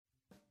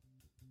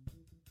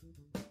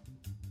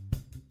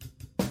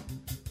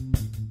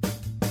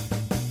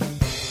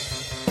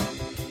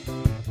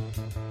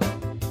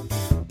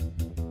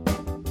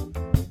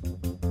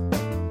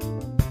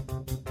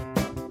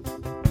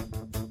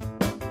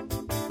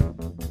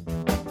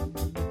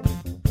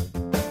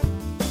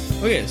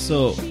Okay,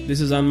 so this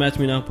is Unmatched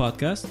Me Now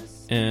podcast,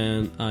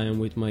 and I am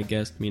with my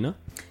guest Mina.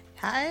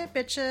 Hi,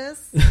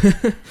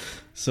 bitches.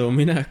 So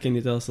Mina, can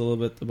you tell us a little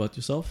bit about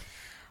yourself?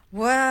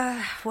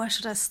 Well, where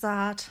should I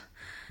start?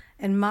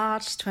 In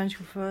March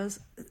 21st,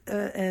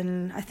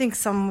 and I think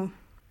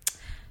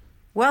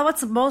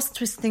what's the most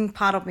interesting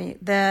part of me?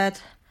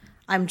 That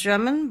I'm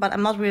German, but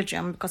I'm not really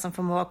German because I'm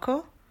from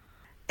Morocco.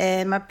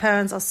 And my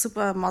parents are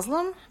super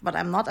Muslim, but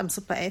I'm not. I'm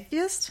super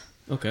atheist.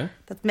 Okay.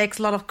 That makes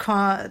a lot of,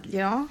 a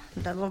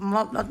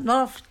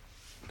lot of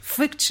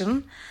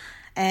friction.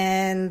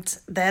 And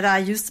that I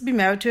used to be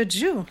married to a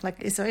Jew,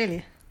 like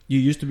Israeli. You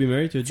used to be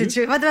married to a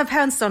Jew? But my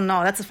parents don't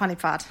know. That's the funny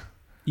part.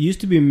 You used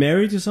to be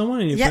married to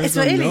someone and your parents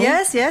Israeli, don't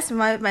know? yes.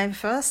 My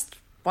first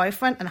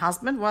boyfriend and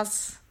husband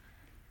was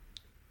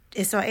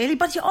Israeli,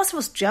 but he also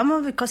was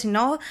German because,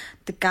 the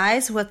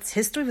guys who had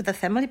history with the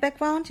family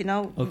background,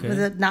 with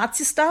the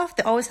Nazi stuff,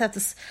 they always had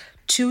this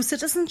two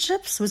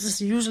citizenships, which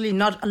is usually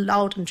not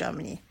allowed in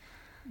Germany.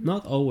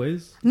 Not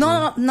always.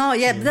 No,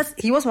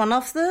 he was one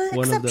of the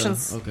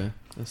exceptions. Okay,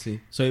 I see.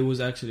 So it was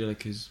actually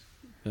like his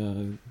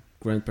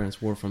grandparents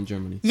were from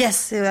Germany.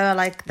 Yes, they were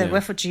like the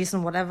refugees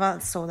and whatever,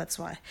 so that's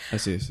why. I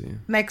see.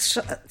 Yeah.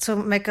 To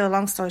make a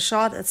long story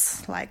short,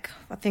 it's like,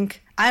 I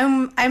think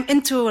I'm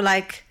into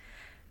like,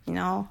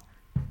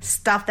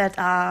 stuff that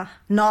are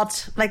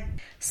not like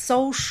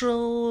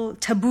social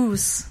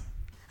taboos.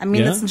 I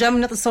mean, it's in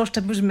Germany not a social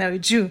taboo to marry a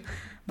Jew,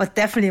 but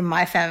definitely in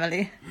my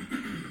family.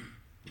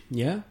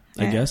 Yeah,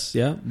 I guess,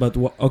 yeah. But,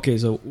 okay,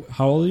 so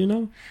how old are you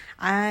now?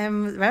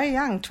 I'm very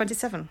young,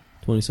 27.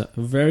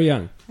 27. Very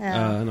young.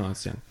 Yeah. No,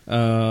 it's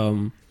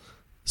young.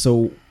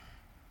 So,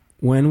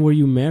 when were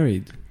you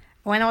married?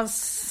 When I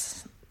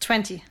was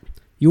 20.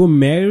 You were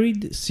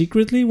married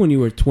secretly when you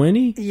were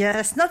 20?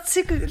 Yes, not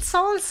secret. It's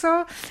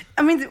also,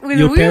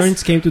 your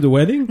parents came to the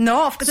wedding?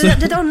 No, of course,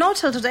 they don't know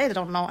till today. They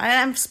don't know.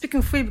 I'm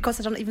speaking free because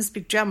I don't even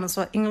speak German,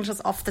 so English is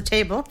off the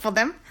table for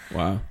them.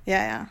 Wow.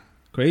 Yeah.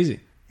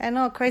 Crazy. I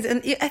know, crazy.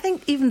 And I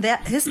think even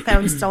his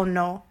parents don't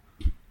know.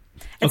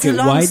 It's okay, a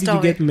long why story.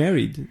 did you get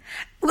married?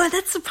 Well,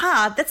 that's the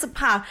part.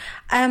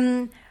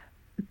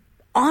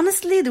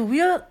 Honestly, the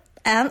real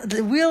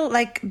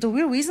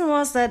reason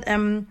was that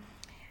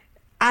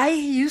I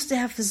used to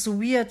have this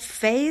weird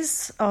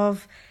phase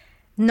of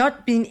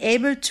not being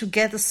able to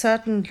get a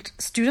certain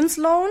student's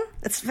loan.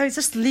 It's very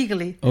just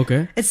legally.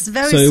 Okay. It's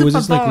very so super it was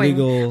just boring. like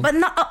legal. But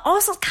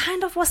also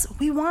kind of was,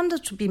 we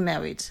wanted to be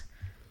married.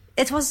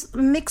 It was a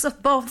mix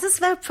of both. This is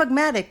very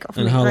pragmatic of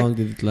me. And how long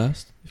did it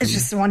last? It's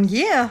just 1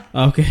 year.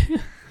 Okay.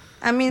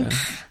 I mean,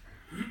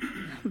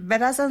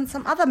 better than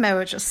some other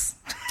marriages.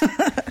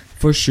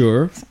 For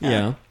sure.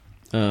 Yeah.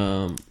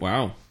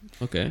 Wow.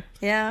 Okay.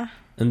 Yeah.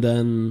 And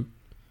then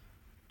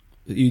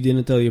you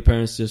didn't tell your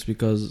parents just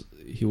because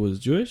he was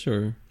Jewish,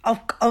 or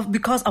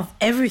because of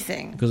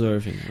everything. Because of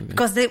everything. Okay.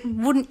 Because they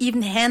wouldn't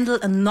even handle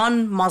a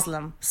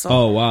non-Muslim. So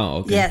oh wow.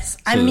 Okay. yes,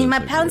 So my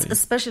like parents very...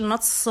 especially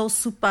not so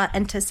super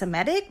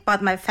anti-Semitic,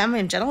 but my family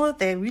in general,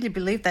 they really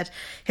believe that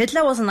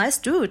Hitler was a nice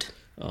dude.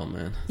 Oh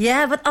man.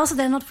 Yeah, but also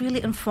they're not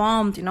really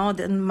informed. In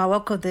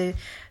Morocco, the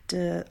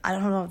I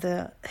don't know,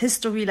 the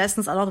history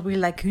lessons are not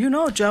really like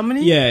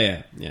Germany.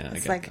 Yeah.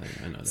 It's I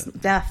know that.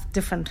 They're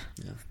different.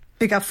 Yeah.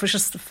 Bigger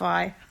fishes to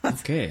fry.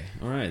 Okay,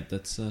 all right.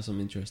 That's some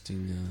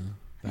interesting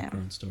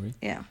background story.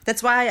 Yeah,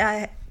 that's why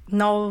I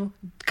know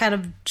kind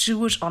of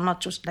Jewish or not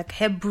Jewish, like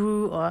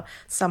Hebrew or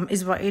some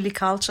Israeli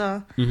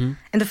culture. Mm-hmm.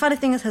 And the funny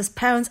thing is, his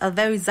parents are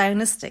very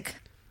Zionistic.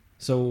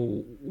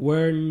 So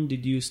when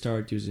did you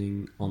start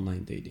using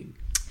online dating?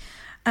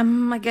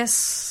 I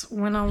guess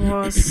when I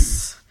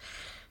was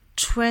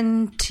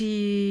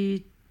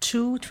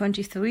 22,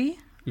 23.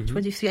 Mm-hmm.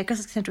 23, I guess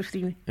it's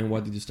 23. And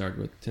what did you start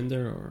with?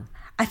 Tinder or?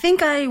 I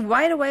think I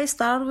right away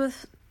started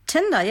with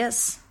Tinder,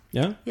 yes.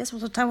 Yeah? Yes, it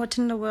was a time where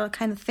Tinder were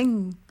kind of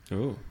thing.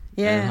 Oh.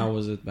 Yeah. And how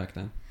was it back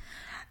then?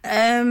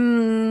 I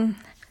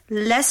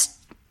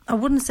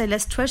wouldn't say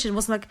less trashy. It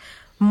was like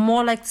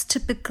more like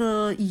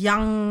typical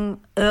young,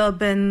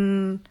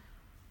 urban,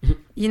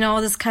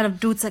 this kind of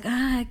dudes like,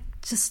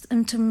 just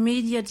into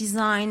media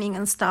designing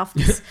and stuff.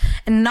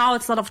 And now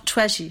it's a lot of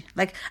trashy.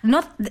 Like,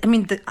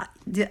 the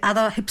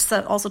other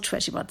hipster also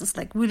trashy, but it's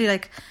like really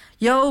like,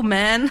 yo,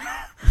 man,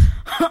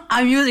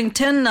 I'm using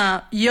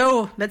Tinder.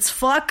 Yo, let's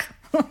fuck.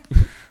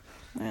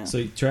 Yeah.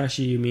 So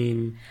trashy, you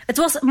mean? It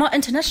was more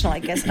international, I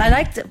guess. I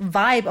liked the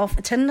vibe of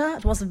Tinder.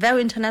 It was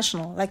very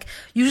international. Like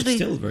usually,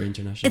 it's still very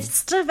international. It's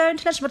still very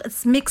international, but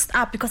it's mixed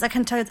up because I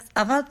can tell you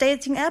other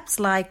dating apps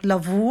like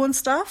Lavu and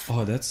stuff.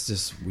 Oh, that's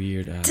just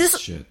weird ass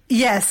shit.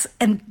 Yes,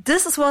 and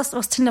this is what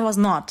Tinder was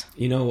not.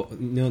 You know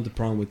the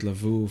problem with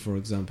Lavu, for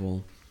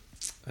example,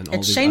 and all it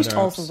these changed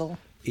other also apps, though.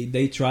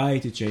 They try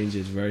to change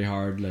it very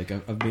hard. Like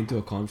I've been to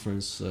a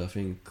conference, I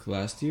think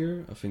last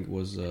year. I think it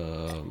was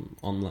the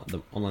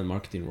online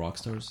marketing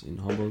rockstars in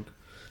Hamburg,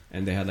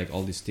 and they had like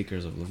all these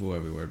stickers of Lavu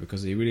everywhere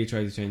because they really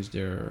tried to change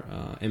their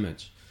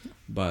image.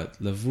 But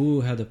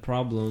Lavu had a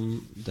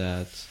problem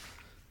that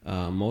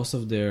most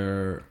of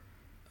their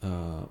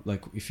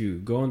like if you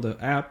go on the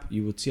app,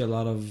 you would see a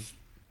lot of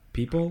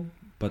people,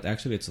 but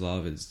actually it's a lot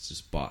of it's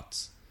just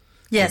bots.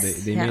 Yes,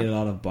 So they made a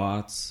lot of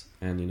bots,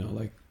 and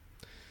like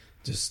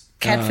just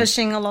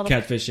catfishing a lot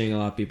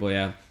of people.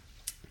 Yeah,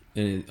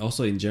 and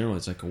also in general,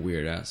 it's like a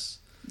weird ass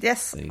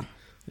thing.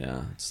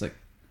 Yeah, it's like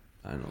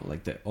I don't know,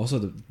 like that. Also,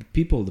 the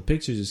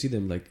pictures you see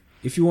them like.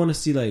 If you want to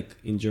see like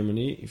in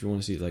Germany, if you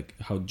want to see like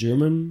how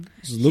Germans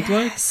look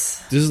like,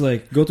 this is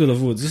like go to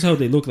Lavu. This is how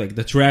they look like,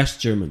 the trash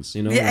Germans,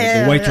 the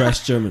white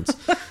trash Germans.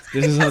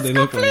 This is how they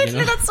look like.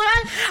 That's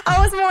why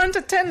I was more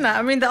into Tinder.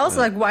 I mean, they're also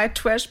like white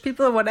trash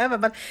people or whatever,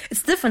 but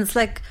it's different. It's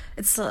like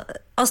it's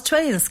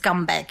Australian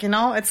scumbag,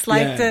 It's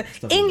like the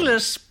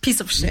English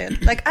piece of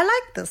shit. Like I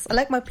like this. I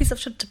like my piece of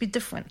shit to be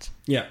different.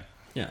 Yeah.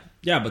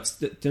 But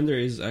Tinder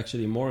is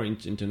actually more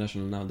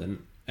international now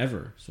than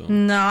ever. So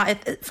no,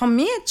 for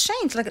me it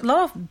changed. Like a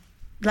lot of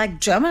like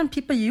German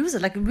people use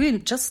it. Like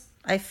really,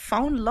 I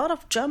found a lot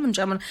of German.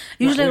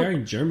 Usually we are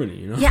in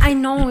Germany, Yeah, I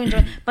know,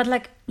 but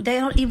like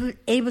they're not even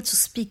able to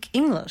speak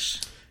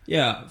English.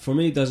 Yeah, for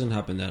me it doesn't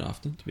happen that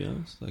often, to be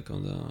honest. Like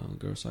on the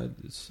girl side,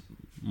 it's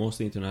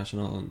mostly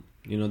international, and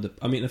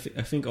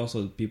I think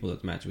also the people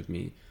that match with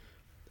me,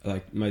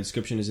 like my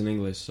description is in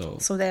English, so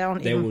they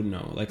would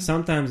know. Like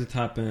sometimes it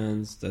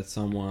happens that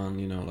someone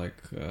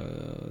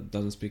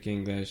doesn't speak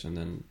English, and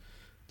then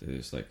they're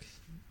just like,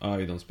 oh,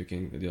 you don't speak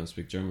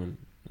German,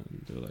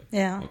 and they're like,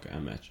 okay, I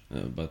match.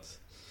 But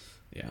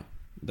yeah,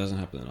 it doesn't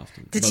happen that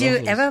often. Did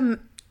you ever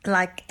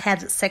like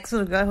had sex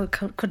with a girl who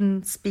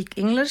couldn't speak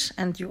English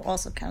and you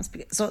also can't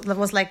speak? So that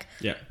was like,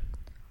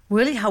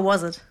 really, how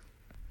was it?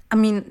 I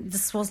mean,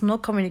 this was no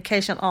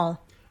communication at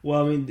all.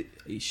 Well, I mean,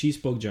 she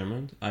spoke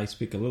German. I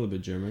speak a little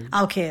bit German.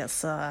 Okay,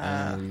 so...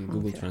 and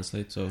Google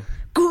Translate, so...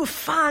 Good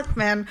fuck,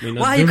 man.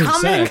 Why are you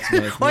coming?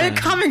 Why are you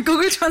coming?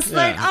 Google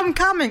Translate, I'm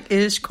coming.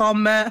 Ich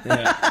komme.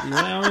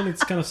 I mean,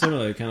 it's kind of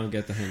similar. You kind of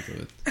get the hint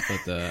of it.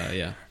 But,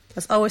 yeah.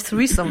 There's always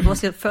threesome. What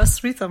was your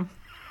first threesome?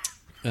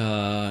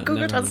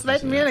 Google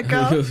Translate me and a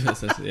girl.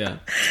 Yeah.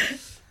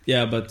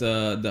 Yeah, but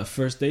the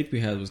first date we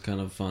had was kind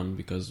of fun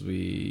because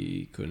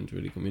we couldn't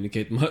really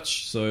communicate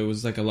much. So it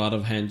was like a lot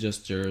of hand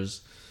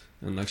gestures.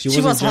 And like she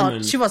was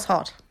hot. She was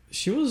hot.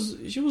 She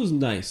was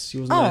nice. She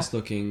was nice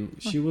looking.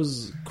 She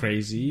was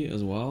crazy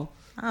as well.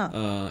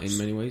 In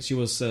many ways, she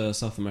was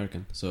South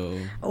American. So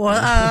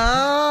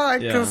I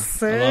can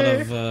see. A lot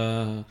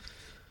of.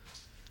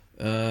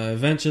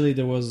 Eventually,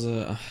 there was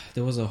a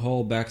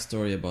whole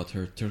backstory about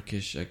her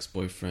Turkish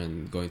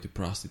ex-boyfriend going to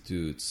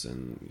prostitutes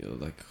and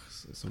like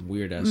some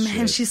weird ass.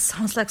 Man, shit. She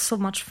sounds like so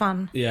much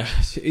fun. Yeah,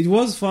 it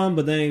was fun,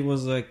 but then it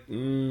was like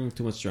too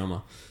much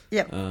drama.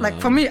 Yeah, like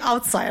for me,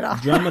 outsider.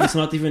 Drama that's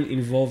not even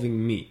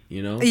involving me,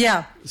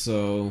 Yeah.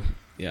 So,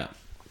 yeah.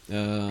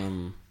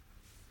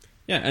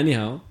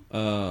 Anyhow,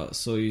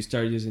 so you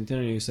started using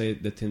Tinder, and you say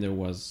that Tinder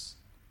was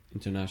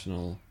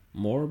international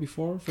more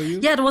before for you?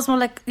 Yeah, it was more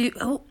like,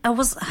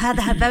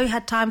 had very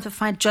hard time to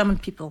find German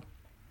people.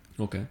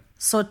 Okay.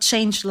 So it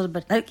changed a little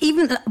bit. Like,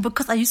 even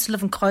because I used to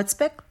live in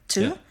Kreuzberg,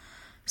 too. Yeah.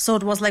 So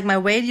it was like my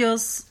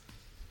radius,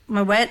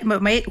 my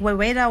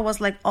radar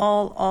was like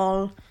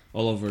all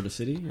over the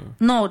city? Or?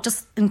 No,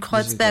 just in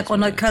Kreuzberg or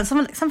like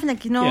something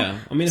like, Yeah,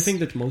 I mean, I think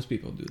that most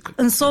people do that.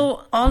 And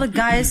so all the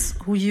guys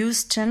who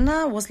used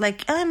Tinder was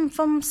like, I'm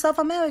from South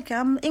America,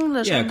 I'm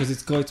English. Yeah, because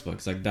it's Kreuzberg,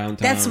 it's like downtown.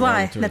 That's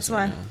why. Yeah,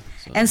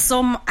 so. And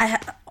so I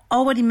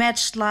already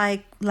matched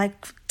like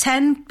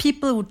 10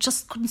 people who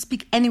just couldn't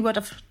speak any word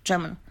of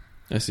German.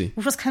 I see.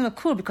 Which was kind of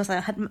cool because I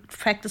had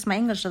practiced my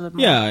English a little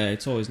more. Yeah,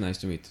 it's always nice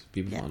to meet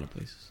people from other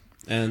places.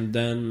 And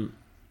then...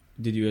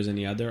 Did you use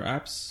any other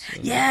apps?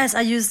 Yes,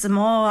 I used them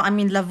all. I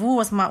mean, Lavu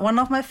was one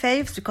of my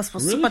faves because it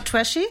was super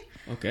trashy.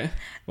 Okay.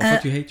 I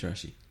thought you hate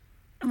trashy.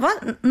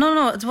 What?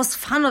 No, it was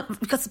fun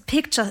because the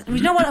picture...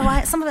 You know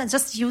what? Sometimes I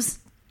just use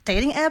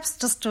dating apps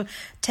just to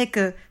take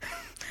a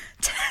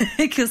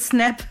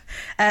snap,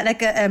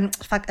 like a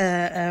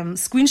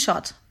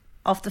screenshot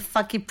of the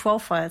fucky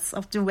profiles,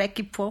 of the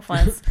wacky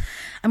profiles.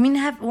 I mean, I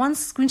have one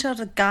screenshot of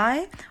a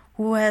guy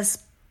who has...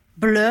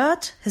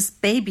 blurred his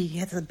baby. He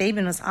had a baby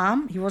in his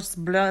arm. He was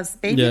blurred his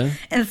baby. Yeah.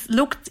 And it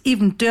looked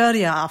even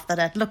dirtier after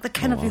that. It looked like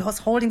he was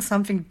holding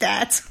something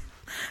dead.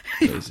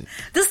 Crazy.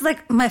 This is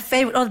like my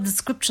favorite, all the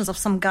descriptions of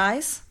some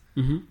guys.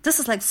 Mm-hmm. This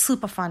is like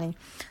super funny.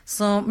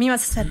 So me and my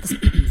sister had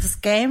this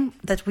game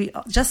that we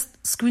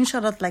just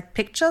screenshotted like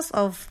pictures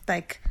of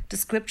like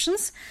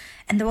descriptions.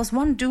 And there was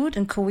one dude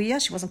in Korea.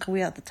 She was in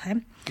Korea at the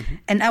time. Mm-hmm.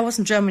 And I was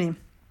in Germany.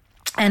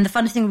 And the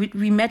funny thing,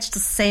 we matched the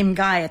same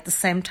guy at the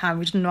same time.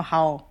 We didn't know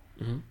how.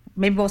 Mm-hmm.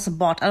 Maybe it was a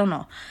bot, I don't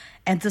know.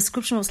 And the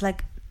description was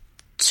like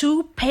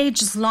 2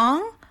 pages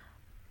long,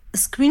 a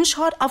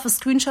screenshot of a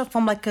screenshot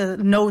from like a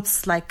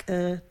notes, like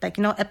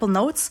Apple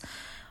Notes,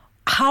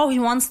 how he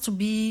wants to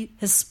be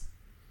his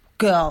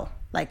girl.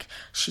 Like,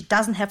 she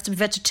doesn't have to be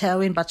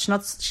vegetarian, but she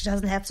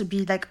doesn't have to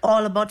be like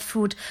all about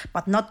food,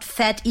 but not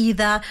fat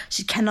either.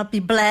 She cannot be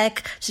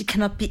black. She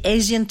cannot be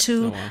Asian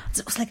too. Oh, wow.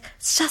 It was like,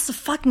 it's just a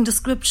fucking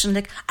description.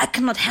 Like, I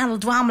cannot handle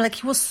drama. Like,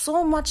 he was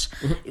so much.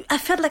 I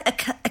felt like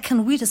I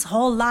can read his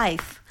whole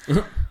life.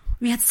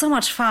 we had so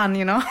much fun,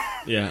 you know.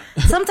 Yeah.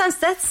 Sometimes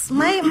that's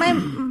my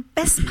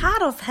best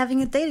part of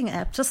having a dating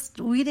app. Just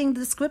reading the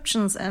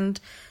descriptions and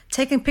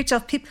taking pictures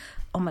of people.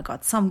 Oh my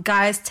God, some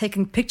guys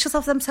taking pictures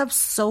of themselves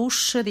so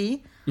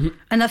shitty.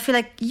 And I feel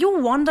like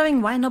you're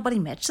wondering why nobody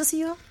matches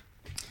you.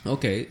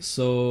 Okay,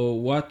 so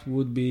what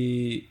would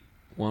be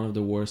one of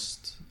the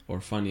worst or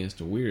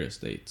funniest or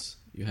weirdest dates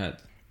you had?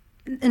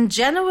 In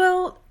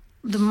general,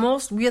 the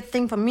most weird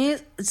thing for me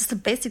is just the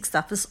basic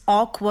stuff. This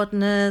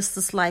awkwardness,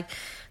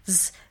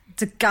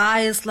 the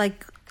guy is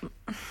like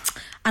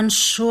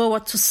unsure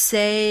what to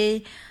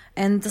say,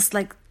 and this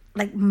like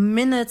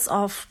minutes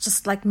of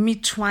just like me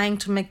trying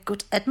to make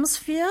good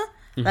atmosphere,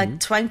 like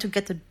trying to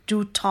get the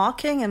dude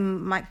talking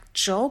and make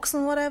jokes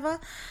and whatever.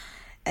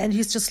 And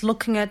he's just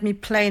looking at me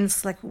plain.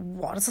 It's like,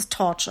 wow, this is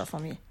torture for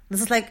me.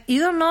 This is like,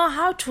 you don't know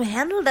how to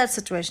handle that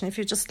situation. If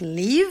you just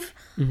leave,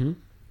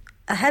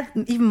 I had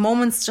even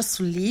moments just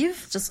to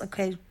leave, just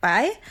okay,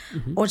 bye,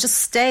 or just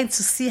stay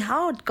to see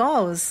how it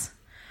goes.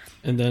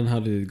 And then how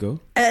did it go?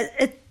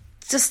 It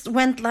just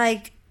went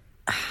like,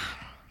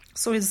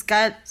 so this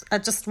guy, I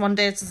just one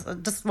day,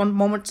 just one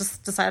moment,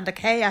 just decided like,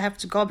 hey, I have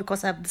to go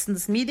because I have this in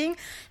this meeting.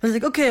 He was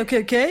like,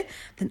 okay.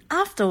 Then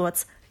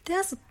afterwards,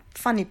 there's a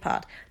funny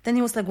part. Then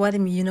he was like, wait a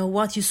minute, you know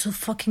what? You're so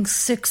fucking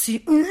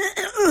sexy.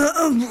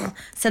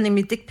 Sending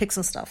me dick pics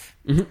and stuff.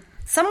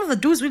 Some of the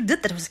dudes really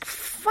did that. I was like,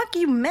 fuck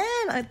you,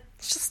 man. What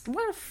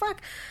the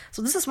fuck?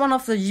 So this is one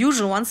of the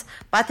usual ones.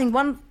 But I think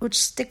one which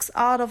sticks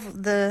out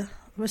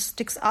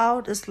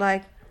is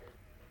like,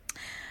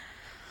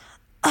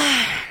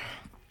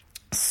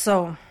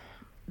 so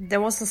there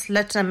was this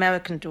Latin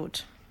American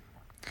dude.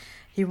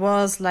 He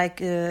was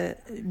like a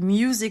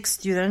music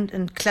student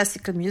in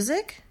classical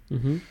music.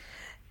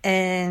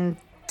 And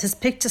his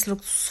pictures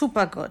looked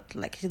super good.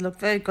 Like, he looked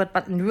very good,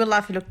 but in real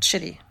life, he looked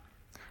shitty.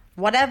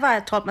 Whatever,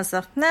 I told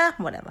myself, nah,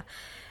 whatever.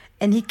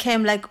 And he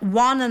came like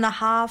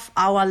 1.5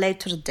 hours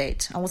late to the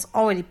date. I was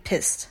already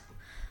pissed.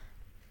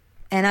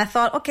 And I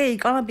thought, okay,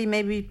 he's gonna be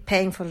maybe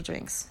paying for the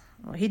drinks.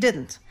 Well, he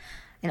didn't.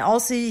 And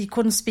also, he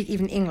couldn't speak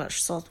even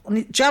English. So,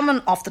 only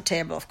German off the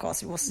table, of course.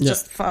 He was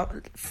just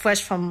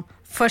fresh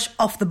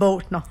off the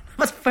boat, no,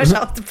 but fresh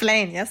off the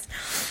plane, yes.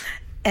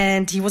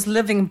 And he was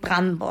living in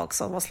Brandenburg,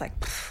 so it was like,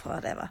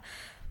 whatever.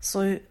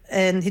 So,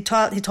 and he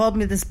told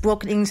me this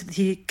broken English that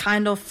he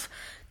kind of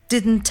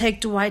didn't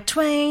take the right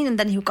train, and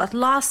then he got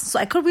lost. So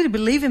I could really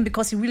believe him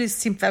because he really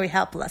seemed very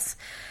helpless.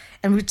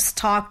 And we just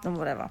talked and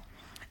whatever.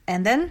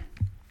 And then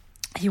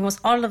he was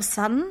all of a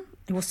sudden,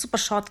 he was super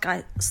short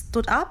guy,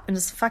 stood up in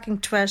this fucking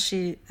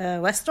trashy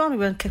restaurant. We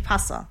were in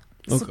Kepasa.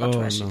 Super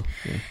trashy. No.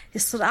 Yeah. He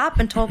stood up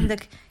and told me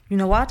like, you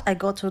know what? I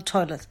go to the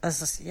toilet. I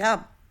said,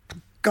 yeah,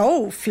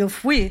 go, feel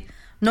free.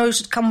 No, you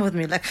should come with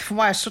me. Like,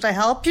 why? Should I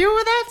help you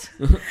with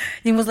that?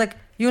 He was like,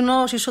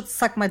 you should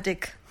suck my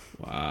dick.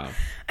 Wow.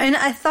 And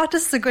I thought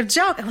this is a good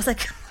joke. I was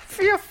like,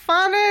 you're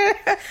funny.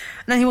 And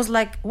then he was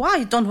like, why?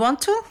 You don't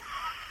want to?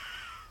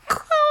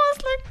 I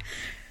was like,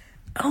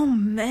 oh,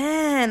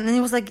 man. And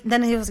he was like,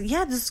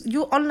 yeah,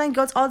 you online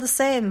girls all the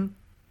same.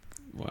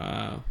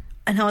 Wow.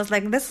 And I was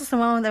like, this is the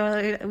moment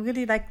that I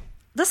really like,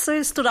 this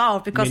really stood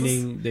out because...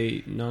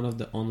 Meaning none of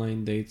the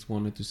online dates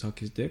wanted to suck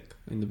his dick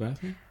in the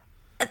bathroom?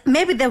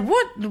 Maybe they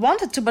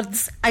wanted to, but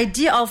this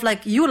idea of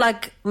like you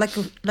like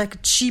a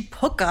cheap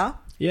hooker.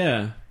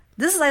 Yeah.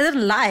 This is I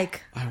didn't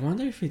like. I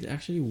wonder if it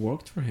actually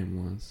worked for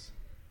him once.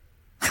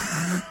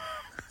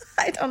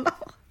 I don't know.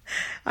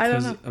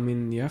 I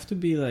mean, you have to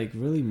be like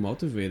really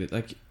motivated.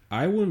 Like,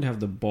 I wouldn't have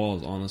the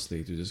balls,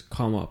 honestly, to just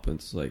come up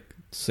and like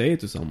say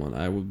it to someone.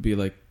 I would be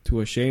like too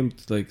ashamed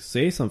to like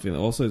say something.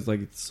 Also,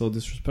 it's so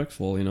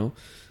disrespectful, you know.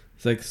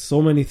 It's like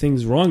so many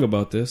things wrong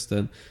about this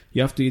that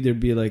you have to either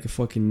be like a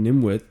fucking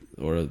nimwit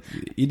or an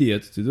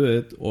idiot to do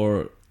it,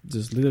 or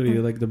just literally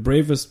like the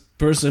bravest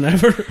person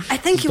ever. I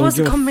think he was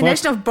a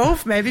combination of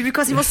both, maybe,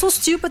 because he was so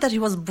stupid that he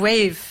was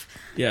brave.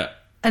 Yeah.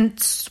 And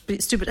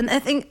stupid. And I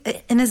think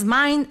in his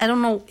mind, I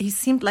don't know, he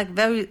seemed like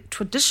very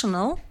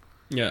traditional.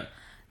 Yeah.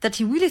 That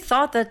he really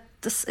thought that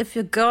this, if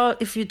you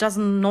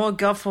doesn't know a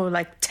girl for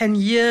like 10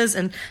 years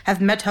and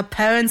have met her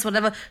parents,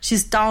 whatever,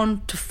 she's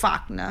down to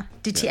fuck, nah?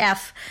 DTF.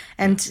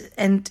 Yeah.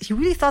 And he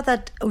really thought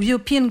that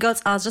European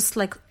girls are just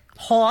like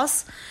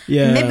whores.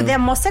 Yeah. Maybe they're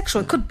more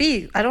sexual. It could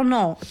be. I don't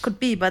know. It could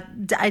be. But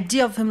the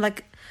idea of him,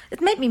 like,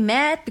 it made me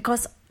mad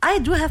because I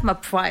do have my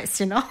price,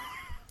 you know?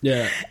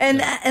 Yeah.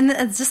 And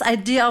it's this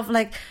idea of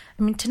like,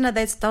 I mean, Tinder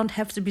dates don't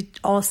have to be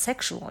all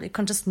sexual. You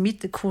can just meet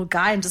the cool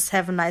guy and just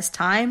have a nice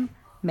time,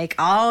 make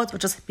out, or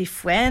just be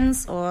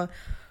friends, or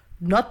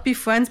not be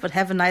friends, but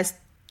have a nice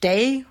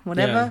day,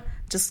 whatever. Yeah.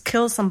 Just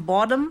kill some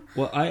boredom.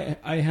 Well,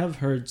 I have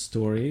heard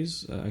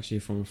stories, actually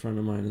from a friend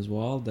of mine as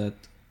well, that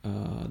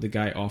the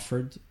guy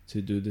offered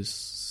to do this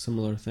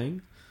similar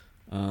thing.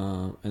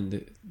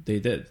 And they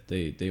did.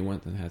 They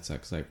went and had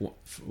sex. Like,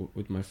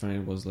 with my friend,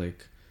 it was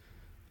like,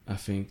 I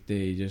think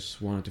they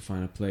just wanted to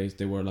find a place.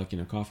 They were like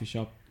in a coffee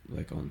shop,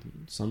 like on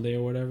Sunday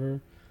or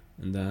whatever.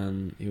 And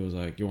then he was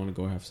like, you want to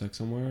go have sex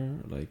somewhere?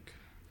 Like,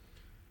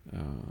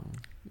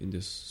 in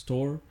this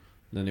store?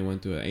 Then they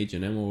went to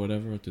H&M or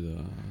whatever, to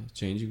the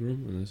changing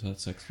room, and they had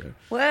sex there.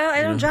 Well,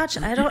 I don't judge.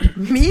 I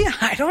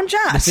don't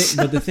judge.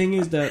 But the thing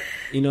is that,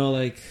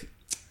 like,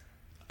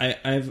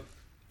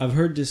 I've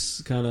heard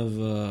this kind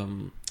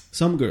of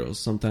some girls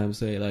sometimes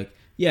say like,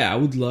 yeah, I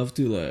would love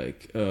to,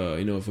 like,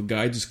 if a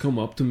guy just come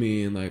up to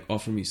me and like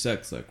offer me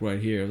sex, like right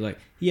here, like,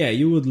 yeah,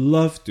 you would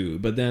love to,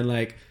 but then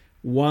like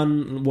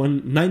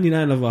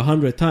 99 of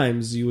 100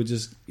 times you would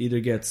just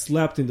either get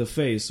slapped in the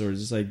face or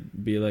just like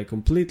be like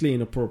completely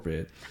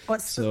inappropriate.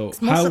 So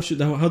how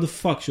the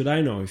fuck should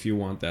I know if you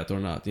want that or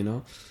not?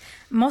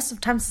 Most of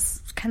the times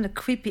it's kind of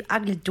creepy,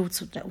 ugly dudes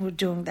who were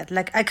doing that.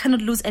 Like, I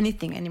cannot lose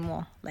anything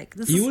anymore. Like,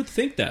 this. You would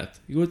think that,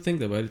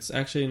 but it's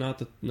actually not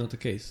the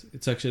case.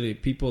 It's actually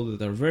people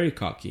that are very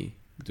cocky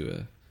do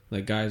it.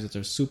 Like guys that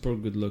are super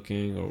good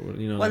looking, or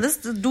Well, like, this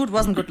dude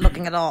wasn't good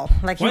looking at all.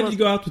 Like, why did you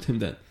go out with him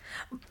then?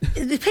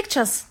 The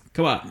pictures.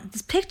 Come on.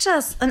 The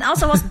pictures. And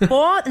also I was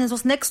bored and it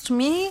was next to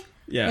me.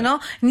 Yeah.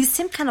 And he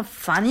seemed kind of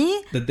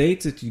funny. The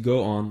dates that you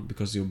go on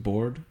because you're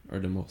bored are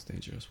the most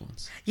dangerous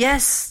ones.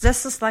 Yes,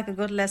 this is like a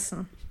good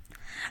lesson.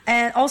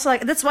 And also,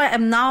 like, that's why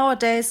I'm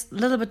nowadays a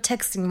little bit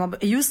texting more.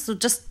 But I used to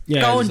just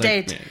go and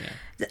date.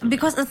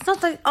 Because it's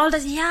not like all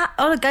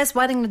the guys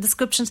writing in the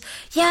descriptions,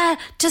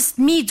 just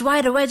meet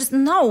right away. Just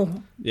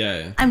no.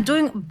 Yeah. I'm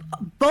doing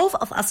both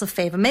of us a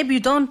favor. Maybe you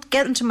don't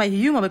get into my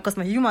humor because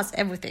my humor is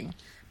everything.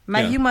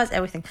 My humor is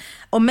everything.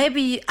 Or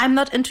maybe I'm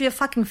not into your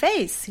fucking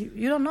face.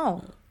 You don't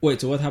know.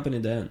 Wait, so what happened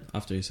in the end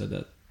after you said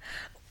that?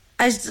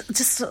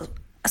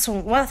 So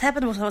what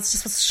happened was I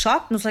was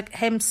shocked and was like,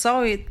 hey, I'm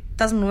sorry, it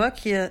doesn't work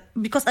here.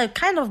 Because I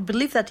kind of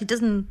believe that he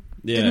didn't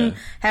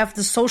have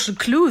the social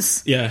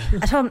clues. Yeah.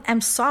 I told him,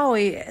 I'm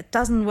sorry, it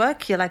doesn't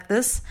work here like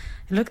this.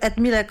 He looked at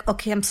me like,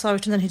 okay, I'm sorry.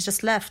 And then he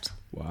just left.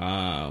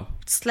 Wow.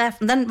 Just left.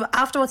 And then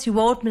afterwards he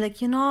wrote me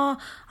like, I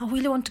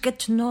really want to get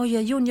to know you.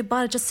 You and your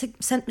body, just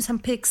send me some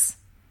pics.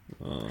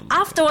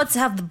 Afterwards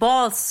you have the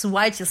balls to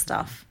write your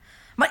stuff.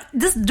 But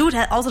this dude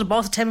had also the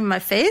balls to tell me in my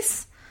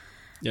face.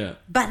 Yeah.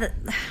 But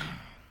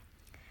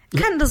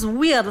kind of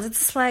weird. It's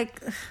just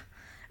like...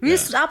 We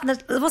stood up, and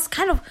it was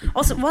kind of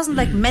also, it wasn't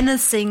like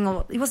menacing,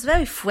 or it was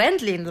very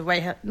friendly in the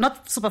way,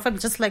 not super friendly,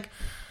 just like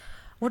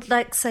would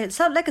like say, it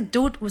sounded like a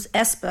dude with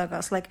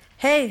Asperger's, like,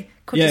 hey,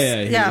 could you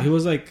he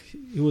was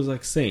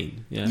like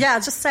sane,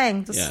 just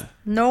saying,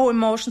 no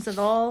emotions at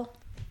all.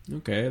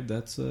 Okay,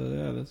 that's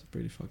a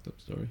pretty fucked up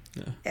story.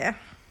 Yeah.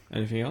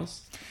 Anything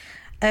else?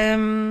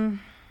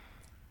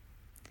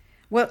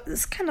 Well,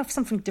 it's kind of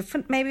something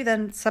different maybe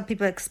than some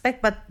people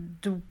expect, but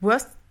the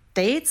worst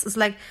dates is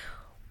like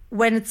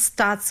when it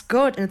starts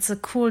good and it's a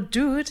cool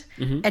dude,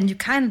 and you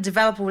kind of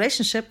develop a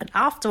relationship, and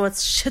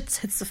afterwards shit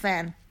hits the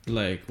fan.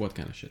 Like what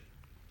kind of shit?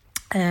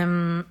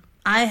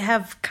 I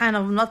have kind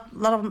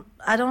of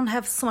I don't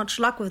have so much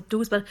luck with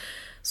dudes, but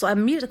so I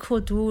meet a cool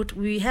dude,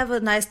 we have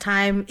a nice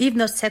time, even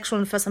though sexual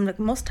in the first time, like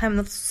most time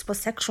not super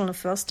sexual in the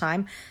first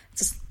time.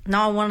 Just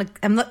now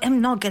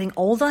I'm now getting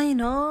older, I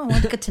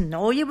want to get to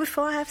know you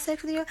before I have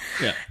sex with you.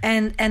 Yeah.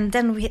 And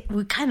then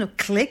we kind of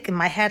click, in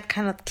my head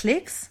kind of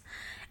clicks.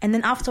 And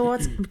then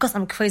afterwards, because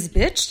I'm a crazy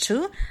bitch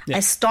too,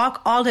 I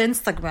stalk all the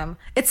Instagram.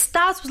 It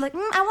starts with like, I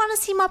want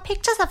to see more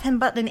pictures of him,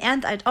 but in the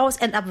end, I'd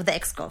always end up with the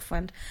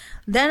ex-girlfriend.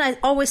 Then I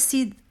always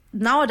see,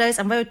 nowadays,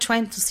 I'm very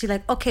trained to see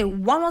like, okay,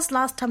 when was the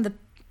last time they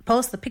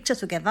post the picture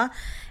together?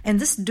 And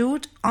this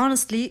dude,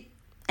 honestly,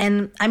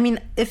 and I mean,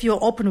 if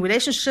you're open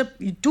relationship,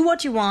 you do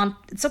what you want,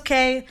 it's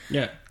okay.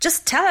 Yeah.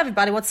 Just tell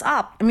everybody what's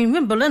up. I mean, we're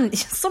in Berlin,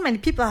 so many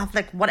people have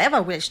like whatever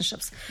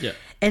relationships. Yeah.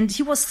 And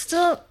he was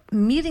still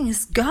meeting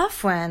his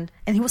girlfriend,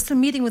 and he was still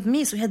meeting with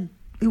me. So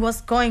he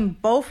was going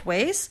both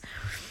ways.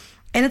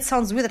 And it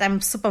sounds weird that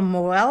I'm super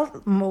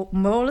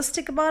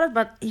moralistic about it,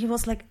 but he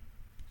was like,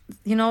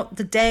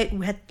 the day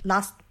we had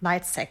last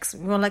night sex,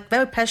 we were like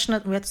very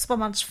passionate. We had super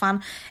much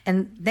fun.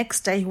 And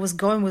next day he was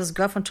going with his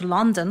girlfriend to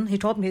London. He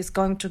told me he's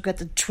going to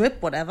get a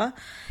trip, whatever.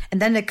 And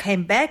then they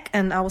came back,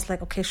 and I was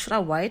like, okay, should I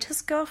write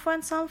his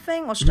girlfriend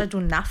something, or should I do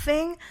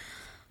nothing?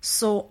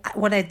 So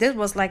what I did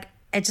was like,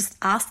 I just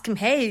asked him,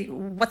 hey,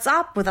 what's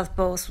up with us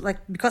both? Like,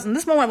 because in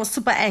this moment I was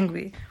super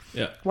angry.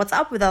 Yeah. What's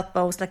up with us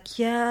both? Like,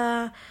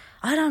 I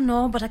don't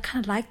know, but I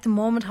kind of like the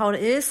moment how it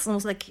is. And I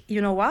was like,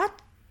 you know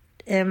what?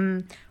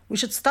 We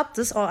should stop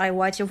this, or I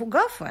write your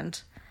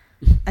girlfriend.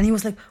 And he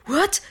was like,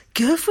 what?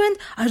 Girlfriend?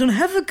 I don't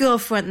have a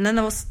girlfriend. And then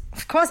I was,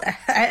 of course, I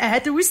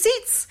had the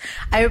receipts.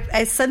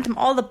 I sent him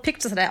all the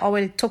pictures that I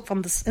already took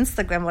from this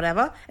Instagram,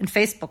 whatever, and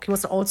Facebook. He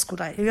was the old school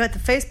guy. He had the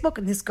Facebook,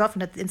 and his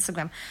girlfriend had the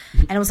Instagram.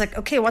 And I was like,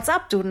 okay, what's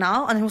up, dude,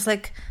 now? And he was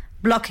like,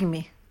 blocking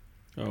me.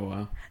 Oh,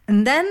 wow.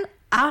 And then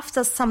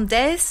after some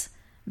days,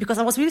 because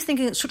I was really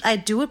thinking, should I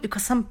do it?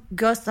 Because some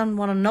girls don't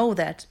want to know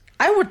that.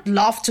 I would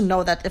love to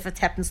know that if it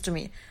happens to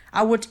me.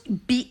 I would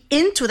be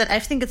into that. I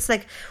think it's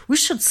like we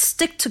should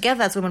stick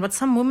together as women. But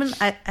some women,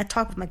 I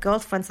talk with my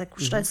girlfriends, like,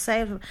 should I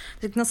say?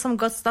 Like, some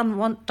girls don't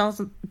want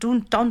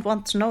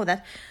to know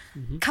that.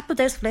 A couple of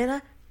days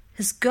later,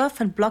 his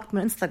girlfriend blocked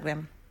me on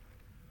Instagram.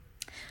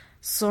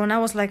 So now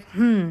I was like,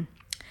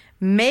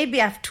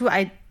 maybe I have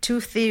two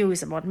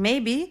theories about.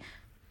 Maybe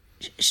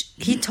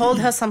he told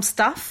her some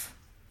stuff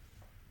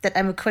that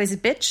I'm a crazy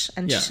bitch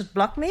and she should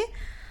block me,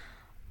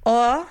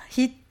 or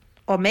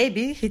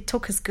maybe he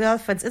took his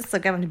girlfriend's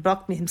Instagram and he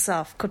blocked me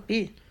himself. Could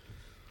be.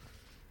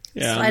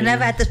 Yeah, so I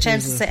never had the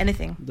chance to say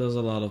anything. There's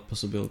a lot of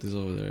possibilities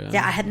over there.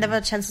 Yeah, I had never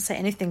a chance to say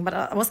anything, but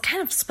I was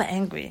kind of super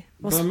angry.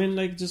 But I mean,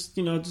 like, just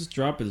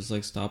drop it. It's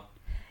like stop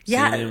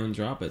saying it and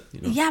drop it.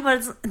 Yeah,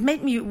 but it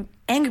made me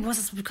angry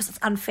because it's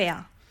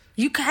unfair.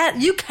 You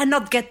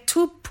cannot get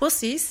two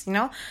pussies.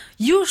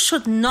 You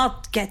should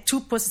not get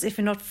two pussies if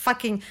you're not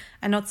fucking.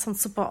 I know it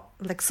sounds super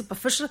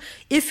superficial.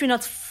 If you're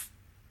not.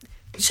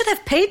 You should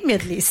have paid me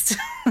at least.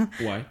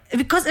 Why?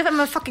 Because if I'm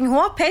a fucking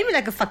whore, pay me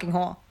like a fucking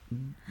whore.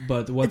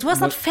 But it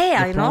was not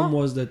fair, The problem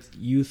was that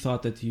you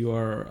thought that you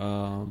are...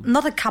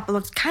 not a couple,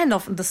 it's kind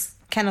of this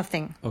kind of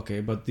thing.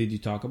 Okay, but did you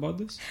talk about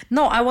this?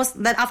 No,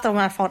 then after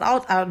when I found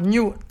out, I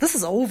knew this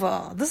is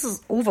over. This is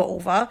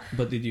over.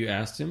 But did you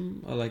ask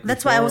him?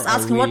 That's why I was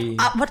asking,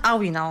 what are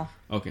we now?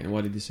 Okay, and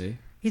what did he say?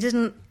 He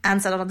didn't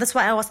answer. That's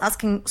why I was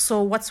asking,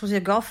 so what's with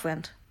your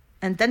girlfriend?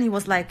 And then he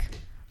was like...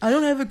 I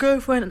don't have a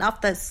girlfriend. And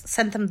after I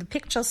sent him the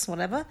pictures,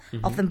 whatever,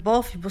 of them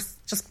both, he was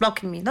just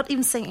blocking me. Not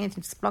even saying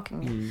anything, just blocking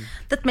me.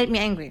 That made me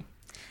angry.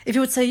 If he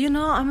would say,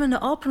 I'm in an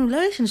open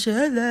relationship,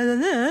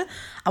 I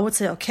would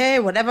say, okay,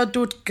 whatever,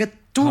 dude,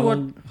 How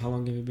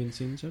long have you been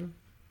seeing each other?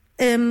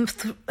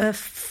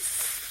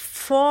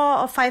 4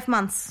 or 5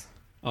 months.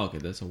 Oh, okay,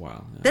 that's a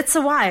while. Yeah. That's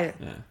a while.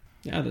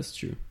 Yeah, that's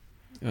true.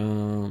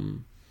 All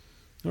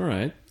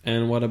right.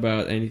 And what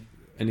about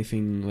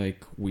anything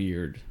like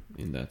weird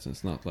in that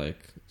sense? Not like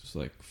just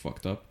like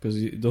fucked up, because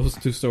those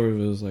two stories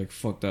was like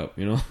fucked up,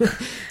 Well,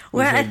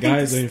 like I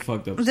guys think doing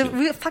fucked up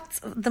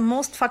the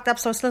most fucked up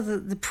story is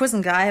the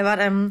prison guy, but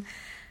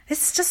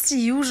it's just the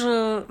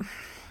usual.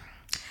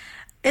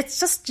 It's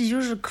just the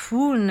usual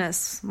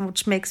cruelness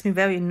which makes me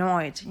very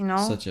annoyed.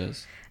 Such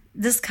as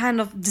this kind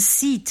of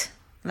deceit.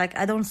 Like,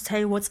 I don't tell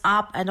you what's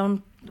up. I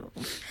don't.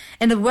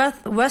 And the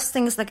worst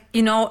thing is, like,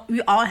 we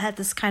all had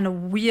this kind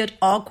of weird,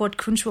 awkward,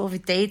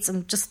 cringeworthy dates,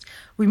 and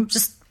we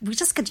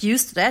just get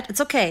used to that.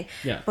 It's okay.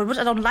 Yeah. But what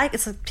I don't like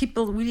is that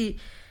people really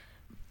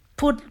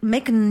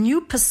make a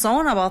new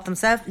persona about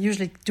themselves,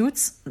 usually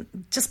dudes,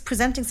 just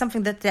presenting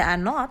something that they are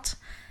not,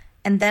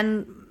 and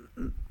then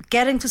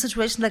getting to a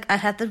situation like I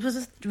had that with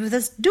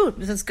this dude,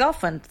 with his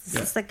girlfriend.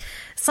 It's like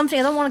something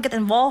I don't want to get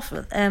involved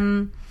with.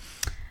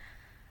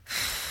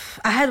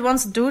 I had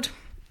once a dude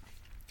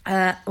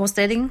I was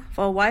dating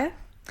for a while,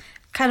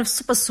 kind of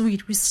super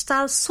sweet. We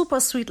started super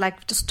sweet, like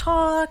we just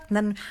talked, and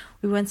then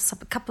we went to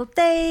a couple of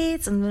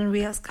dates, and then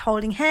we were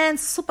holding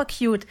hands, super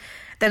cute.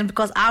 Then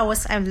because I'm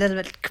a little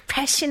bit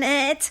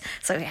passionate,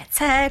 so we had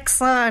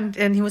sex, and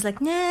he was like,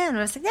 yeah, and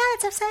I was like, yeah,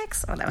 let's have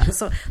sex, or whatever.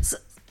 So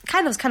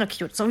kind of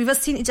cute. So we were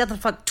seeing each other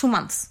for 2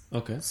 months.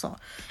 Okay. So,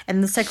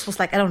 and the sex was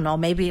like, I don't know,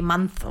 maybe a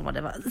month or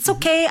whatever. It's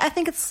okay. I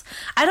think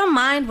I don't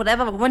mind,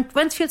 whatever. But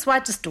when it feels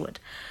right, just do it.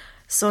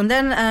 So, and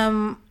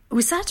then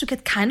we started to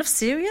get kind of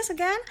serious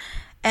again.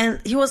 And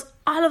he was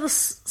all of a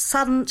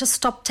sudden just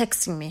stopped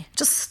texting me.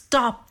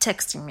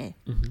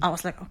 I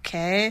was like,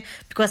 okay,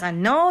 because I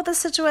know the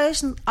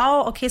situation.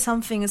 Oh, okay,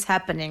 something is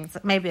happening.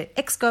 Maybe an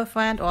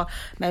ex-girlfriend or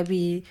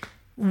maybe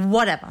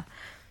whatever.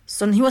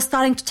 So he was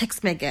starting to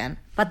text me again.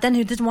 But then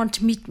he didn't want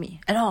to meet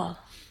me at all.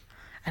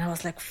 And I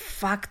was like,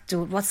 fuck,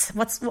 dude, what's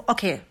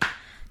okay,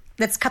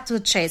 let's cut to the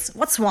chase.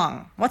 What's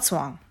wrong?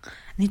 And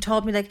he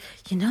told me, like,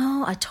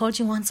 I told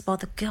you once about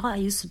the girl I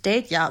used to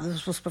date. Yeah,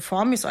 this was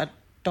before me, so I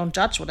don't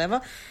judge,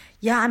 whatever.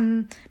 Yeah,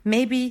 I'm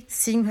maybe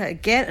seeing her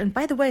again. And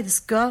by the way, this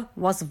girl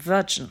was a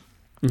virgin.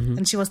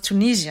 And she was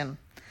Tunisian.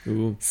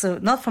 Ooh. So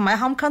not from my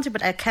home country,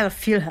 but I kind of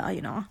feel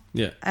her,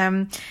 Yeah.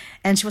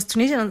 And she was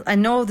Tunisian. And I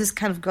know this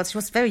kind of girl. She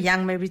was very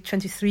young, maybe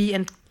 23,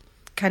 and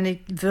kind of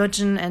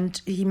virgin.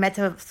 And he met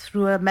her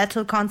through a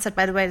metal concert.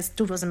 By the way, this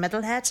dude was a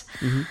metalhead.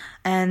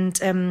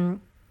 And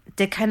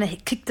they kind of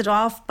kicked it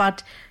off,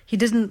 but he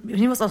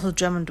was also a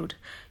German dude.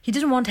 He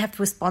didn't want to have the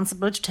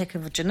responsibility to take her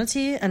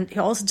virginity, and he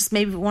also just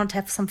maybe wanted to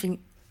have something,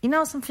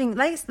 something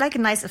like a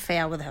nice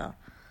affair with her.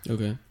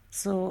 Okay.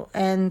 So,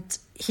 and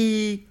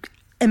he,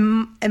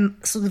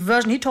 so the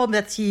version, he told me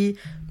that he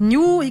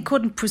knew he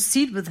couldn't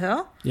proceed with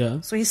her.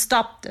 Yeah. So he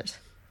stopped it.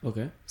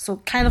 Okay. So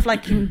kind of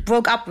like he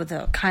broke up with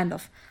her, kind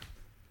of.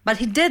 But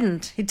he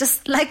didn't. He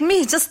just, like me,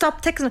 he just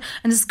stopped texting her.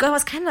 And this girl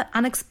was kind of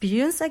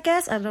unexperienced, I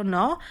guess. I don't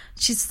know.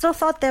 She still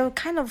thought they were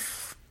kind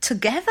of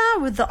together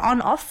with the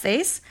on-off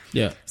phase.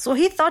 Yeah. So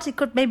he thought he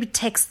could maybe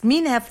text me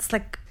and have this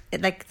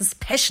like this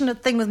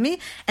passionate thing with me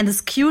and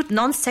this cute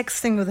non-sex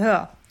thing with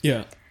her.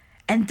 Yeah.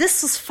 And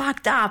this was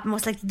fucked up. And I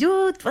was like,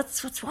 dude,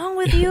 what's wrong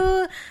with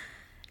you?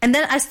 And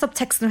then I stopped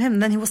texting him.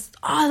 And then he was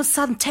all of a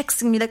sudden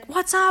texting me like,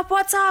 what's up?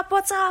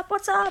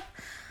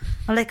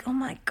 I'm like, oh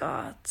my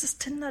God, this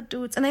Tinder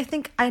dudes. And I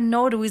think I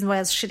know the reason why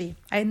it's shitty.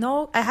 I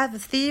have a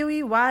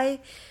theory why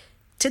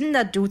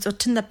Tinder dudes or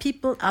Tinder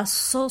people are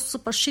so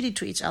super shitty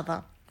to each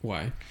other.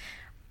 Why?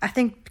 I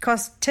think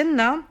because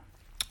Tinder,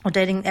 or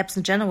dating apps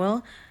in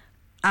general,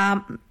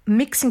 are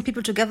mixing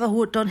people together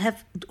who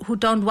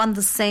don't run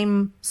the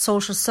same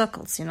social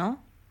circles,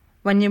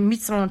 when you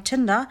meet someone on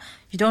Tinder,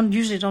 you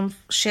don't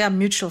share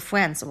mutual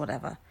friends or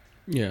whatever.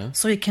 Yeah.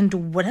 So you can do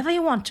whatever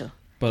you want to.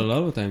 But a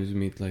lot of times you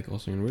meet, like,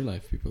 also in real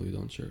life people you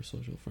don't share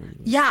social friends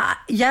with.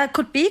 Yeah,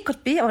 could be. But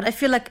I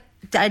feel like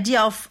the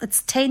idea of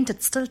it's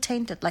tainted, still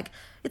tainted. Like,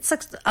 it's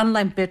like the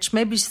online bitch.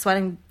 Maybe she's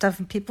writing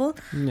different people.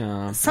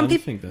 No, I Some don't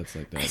people think that's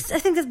like that. I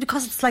think that's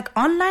because it's like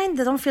online.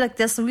 They don't feel like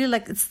there's real,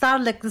 like, it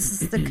started like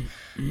this is like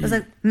there's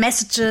like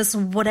messages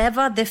or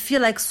whatever. They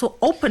feel like so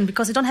open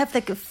because you don't have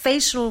like a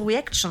facial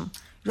reaction.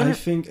 I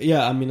think,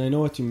 yeah, I mean, I know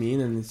what you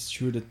mean, and it's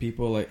true that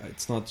people, like,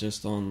 it's not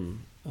just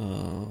on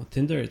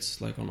Tinder, it's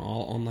like on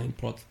all online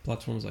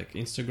platforms like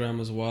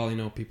Instagram as well. You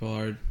know, people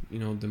are, you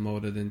know,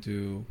 demoted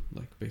into,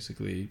 like,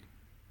 basically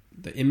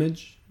the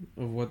image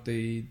of what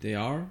they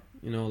are,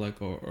 you know,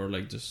 like, or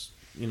like just,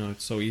 you know,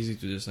 it's so easy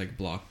to just like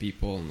block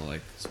people and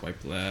like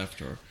swipe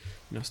left or,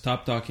 you know,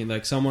 stop talking.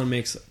 Like, someone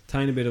makes a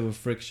tiny bit of a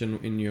friction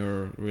in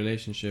your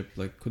relationship,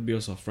 like, could be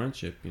also a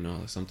friendship, you know,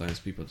 like sometimes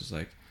people just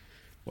like,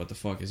 what the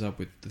fuck is up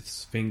with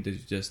this thing that you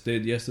just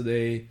did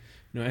yesterday? You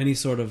know, any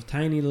sort of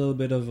tiny little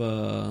bit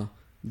of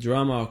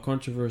drama or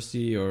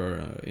controversy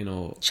or, you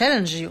know...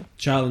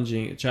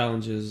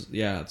 Challenges,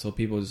 yeah. So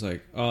people just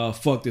like, oh,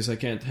 fuck this, I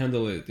can't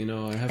handle it, you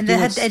know, I have too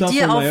much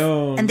stuff on my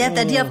own. And they have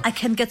the idea of, I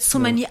can get so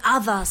many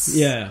others.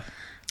 Yeah.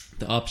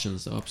 The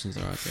options are out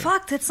there.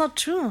 Fuck, that's not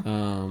true.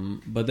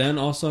 But then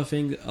also I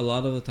think a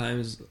lot of the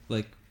times,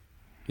 like,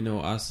 you know,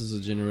 us as a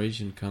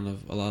generation, kind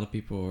of, a lot of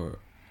people are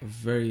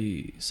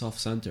very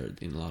self-centered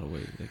in a lot of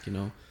ways. Like, you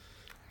know,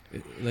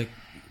 like,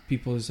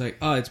 people is like,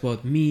 oh, it's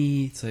about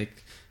me. It's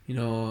like, you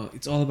know,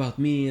 it's all about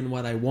me and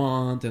what I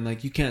want, and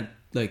like, you can't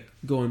like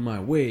go in my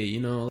way, you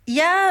know.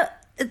 Yeah,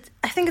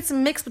 I think it's a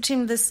mix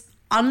between this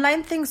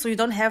online thing, so you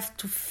don't have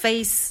to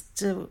face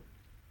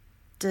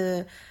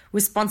the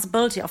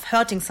responsibility of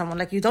hurting someone.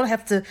 Like, you don't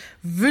have the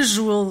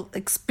visual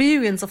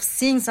experience of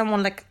seeing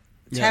someone, like,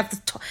 to have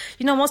the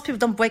you know, most people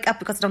don't break up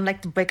because they don't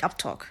like the break up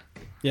talk.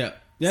 Yeah,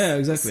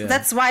 exactly. So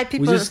that's why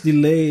people... We just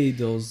delay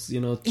those,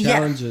 you know,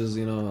 challenges,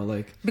 you know,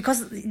 like...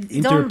 Because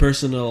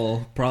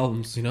interpersonal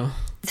problems, you know?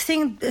 The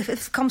thing, if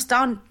it comes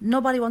down,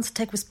 nobody wants to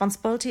take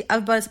responsibility.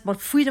 Everybody's about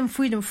freedom,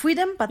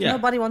 but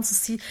nobody wants to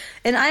see...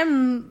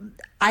 And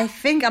I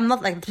think I'm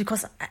not like that,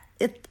 because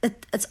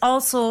it's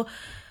also...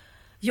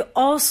 You're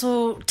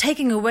also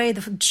taking away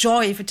the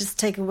joy if you just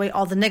take away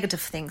all the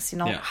negative things, you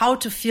know? How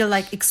to feel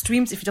like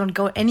extremes if you don't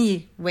go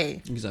any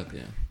way. Exactly,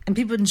 yeah. And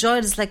people enjoy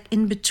it as like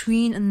in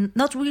between and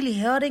not really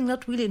hurting,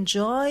 not really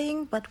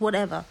enjoying, but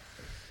whatever.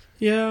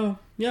 Yeah.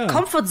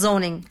 Comfort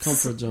zoning,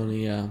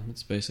 yeah.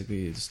 It's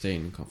basically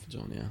staying in comfort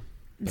zone, yeah.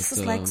 This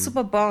is like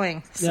super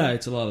boring. So. Yeah,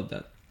 it's a lot of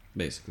that,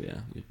 basically,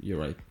 yeah. You're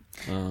right.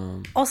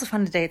 Also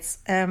fun dates.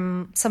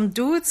 Some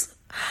dudes...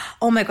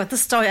 Oh my god,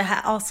 this story,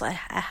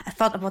 I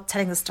thought about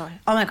telling the story.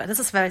 Oh my god, this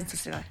is very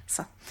interesting.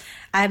 So,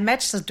 I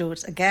matched a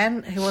dude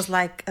again. He was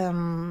like...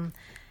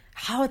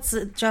 how it's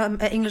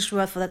a English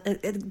word for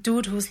that? A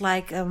dude who's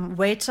like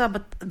waiter,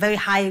 but very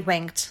high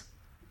ranked.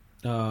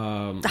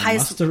 The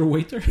highest master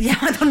waiter? Yeah,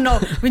 I don't know.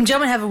 We in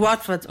German have a word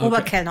for it.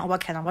 Okay.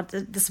 Oberkellner.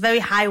 But this very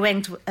high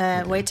ranked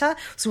waiter.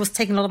 So he was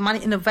taking a lot of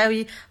money in a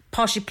very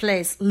poshy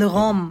place, Le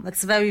Rome.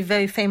 It's a very,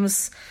 very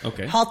famous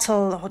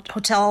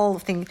hotel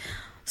thing.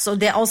 So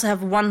they also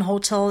have one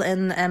hotel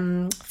in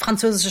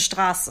Französische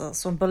Straße.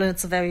 So in Berlin,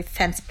 it's a very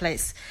fancy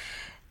place.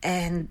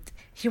 And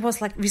he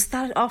was like, we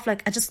started off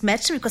like, I just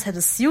met him because he had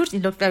a suit. He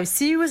looked very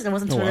serious and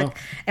was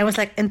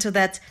into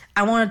that.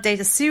 I want to date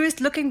a serious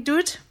looking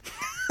dude.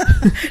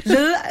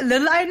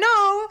 little I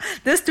know,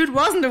 this dude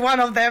wasn't one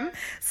of them.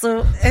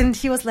 So, and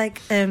he was like,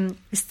 we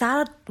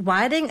started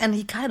writing, and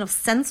he kind of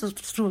sensed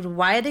through the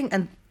writing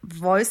and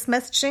voice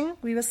messaging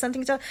we were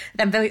sending each other.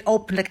 And I'm very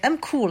open, like I'm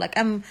cool, like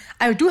I'm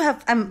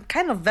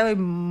kind of very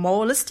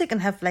moralistic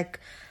and have like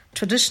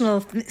traditional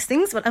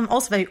things, but I'm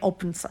also very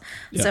open. So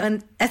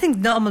and I think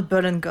normal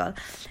Berlin girl.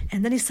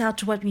 And then he started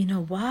to write me, you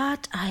know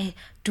what? I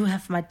do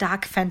have my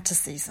dark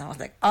fantasies. And I was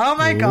like, oh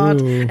my God.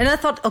 And I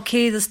thought,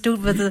 okay, this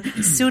dude with the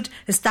suit,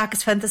 his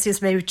darkest fantasy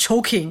is maybe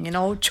choking, you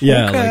know, choking.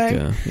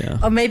 Yeah,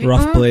 like, or maybe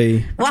rough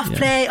play,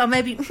 or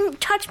maybe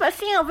touch my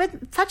finger,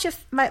 touch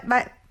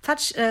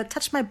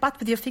my butt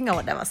with your finger,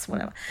 whatever.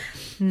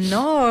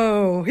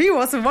 No, he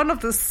was one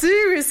of the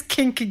serious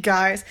kinky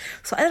guys.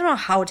 So I don't know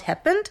how it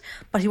happened,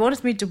 but he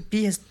wanted me to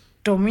be his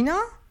domina.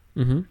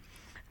 Mm-hmm.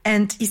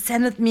 And he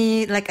sent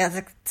me like, I was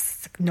like,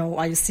 no,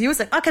 are you serious?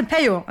 Like, I can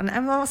pay you. And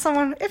I'm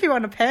someone, if you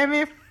want to pay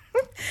me.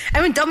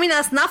 I mean, domina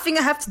has nothing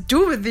I have to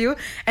do with you.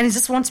 And he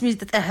just wants me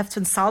that I have to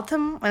insult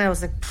him. And I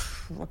was like,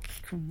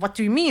 what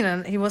do you mean?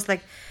 And he was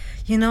like,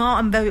 you know,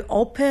 I'm very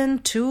open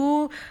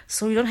too,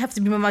 so you don't have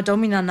to be my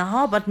domina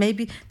now, but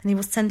maybe. Then he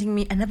was sending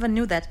me, I never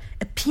knew that,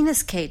 a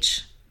penis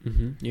cage.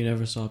 Mm-hmm. You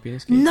never saw a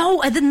penis cage?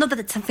 No, I didn't know that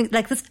it's something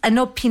like this. I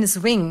know penis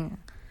ring,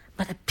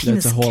 but a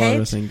penis That's a whole cage.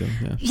 other thing, though.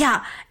 Yeah.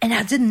 Yeah, and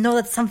I didn't know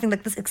that something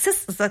like this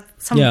exists. It's like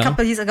Yeah.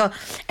 couple of years ago,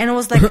 and I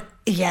was like,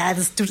 yeah,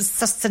 this dude is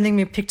just sending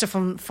me a picture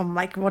from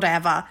like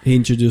whatever. He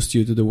introduced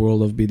you to the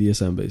world of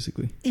BDSM,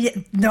 basically. Yeah,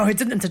 no, he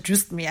didn't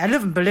introduce me. I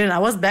live in Berlin. I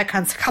was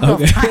backhands a couple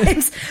of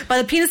times, but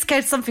a penis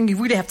cage is something you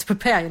really have to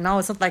prepare. You know,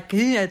 it's not like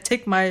I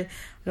take my.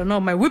 I don't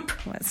know, my whip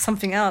or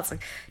something else.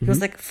 Like, he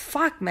was like,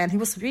 fuck, man. He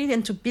was really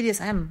into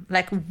BDSM,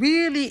 like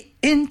really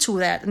into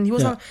that. And he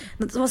was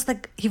it was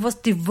like, he was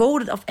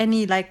devoted of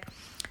any like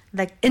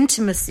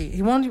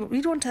intimacy.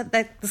 We don't have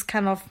like this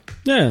kind of,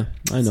 Yeah,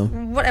 I know.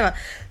 whatever,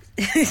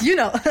 you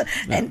know.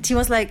 And he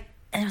was like,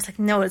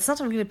 no, it's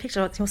not a real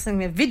picture. He was sending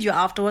me a video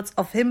afterwards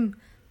of him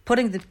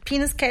putting the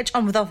penis cage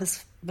on without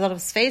his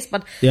face,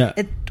 but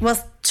it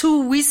was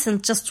too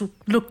recent just to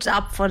look it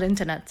up for the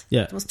internet.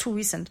 Yeah. It was too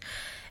recent.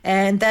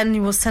 And then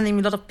he was sending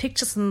me a lot of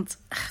pictures and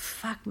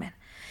fuck, man.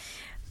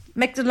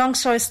 Make the long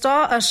story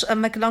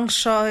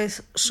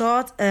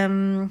short.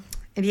 In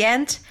the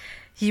end,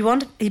 he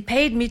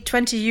paid me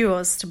 20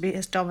 euros to be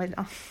his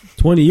dominator.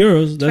 20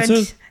 euros? That's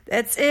it?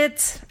 That's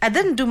it. I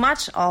didn't do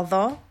much,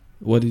 although.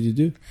 What did you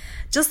do?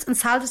 Just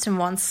insulted him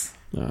once.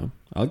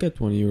 I'll get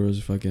 20 euros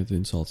if I get to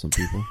insult some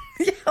people.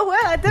 Yeah, well,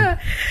 I do.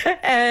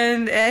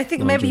 And I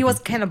think maybe he was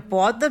kind of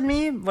bored with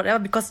me, whatever,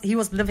 because he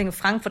was living in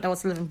Frankfurt, I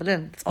was living in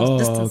Berlin. It's all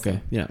distance.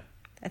 Okay, yeah.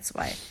 That's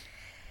why.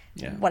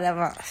 Yeah.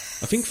 Whatever.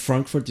 I think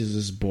Frankfurt is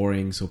just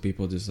boring, so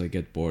people just like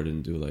get bored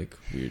and do like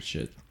weird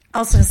shit.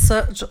 Also, his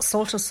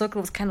social circle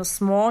was kind of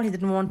small. He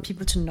didn't want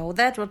people to know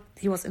that,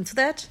 he was into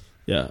that.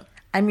 Yeah.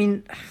 I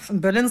mean,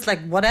 in Berlin's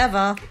like,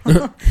 whatever.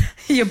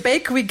 Your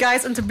bakery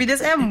guys into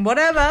BDSM,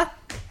 whatever.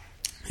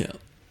 Yeah.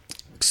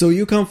 So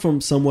you come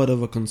from somewhat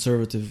of a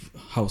conservative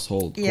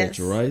household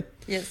culture, right?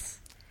 Yes.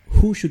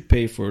 Who should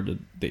pay for the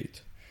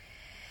date?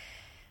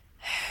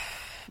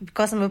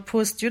 Because I'm a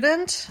poor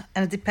student,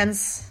 and it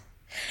depends.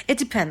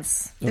 Okay.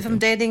 If I'm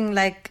dating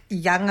like a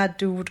younger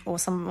dude or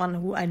someone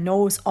who I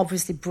know is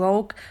obviously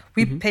broke,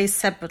 we pay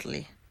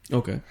separately.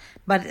 Okay.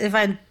 But if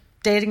I'm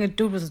dating a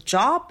dude with a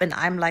job and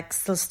I'm like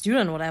still a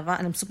student or whatever,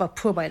 and I'm super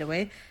poor, by the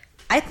way,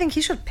 I think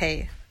he should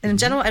pay. And in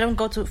general, I don't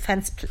go to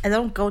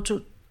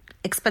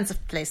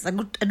expensive places.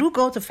 I do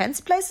go to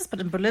fancy places, but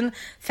in Berlin,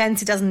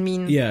 fancy doesn't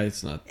mean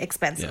it's not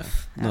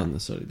expensive. Yeah, not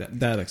necessarily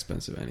that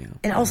expensive anyhow.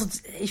 And also,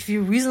 if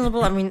you're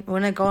reasonable, I mean,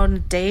 when I go on a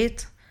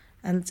date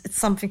and it's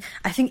something,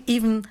 I think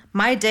even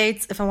my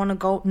dates, if I want to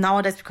go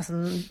nowadays because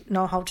I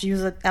know how to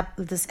use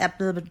this app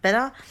a little bit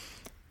better,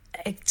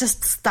 I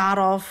just start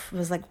off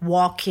with like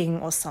walking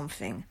or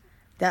something.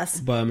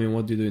 But I mean,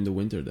 what do you do in the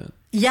winter then?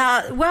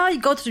 Yeah, well, you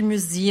go to the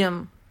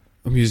museum.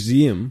 A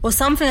museum? Or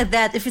something like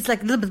that, if it's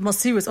like a little bit more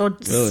serious. Or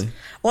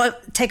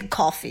take a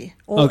coffee.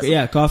 Coffee.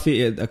 A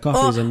coffee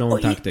is a known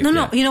tactic.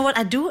 No, you know what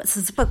I do? It's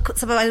a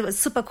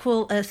super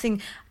cool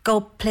thing.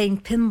 Go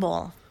playing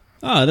pinball.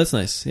 Ah, that's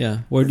nice. Yeah.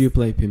 Where do you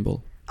play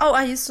pinball? Oh,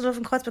 I used to live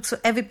in Kreuzberg, so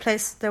every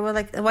place there were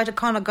like right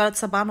corner got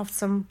Saban of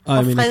some.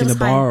 I mean, like in a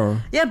bar?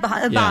 Or? Yeah,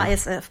 a bar.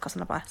 Yes, of course,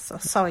 in a bar. So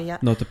sorry, yeah.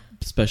 Not a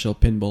special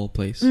pinball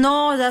place.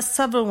 No, there's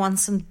several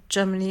ones in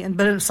Germany, in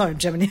Berlin. Sorry,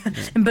 Germany,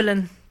 in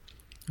Berlin.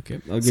 Okay,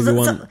 I'll give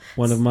you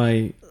one of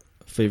my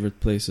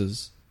favorite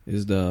places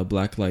is the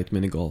Blacklight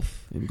Mini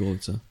Golf in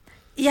Golica.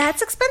 Yeah,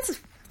 it's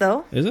expensive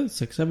though. Is it?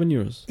 It's like 7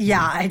 euros.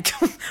 Yeah,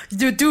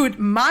 dude,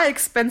 my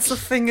expensive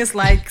thing is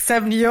like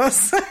 7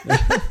 euros.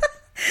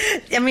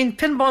 I mean,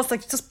 pinballs,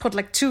 like, just put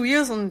like 2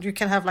 euros and you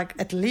can have like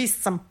at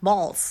least some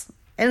balls.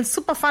 And it's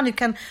super fun. You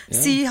can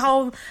see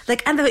how,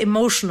 like, I'm very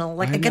emotional.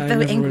 Like, I get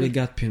very angry. I never really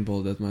got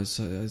pinball that much.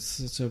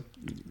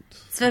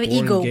 It's very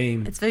ego.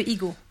 Game. It's very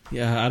ego.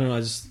 Yeah, I don't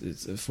know.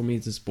 For me,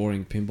 it's just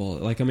boring pinball.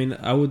 Like, I mean,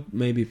 I would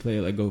maybe play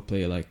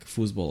like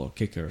football or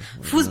kicker. Or,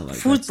 football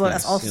is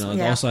nice. also,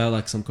 also have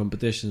like some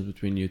competitions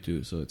between you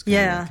two, so it's kind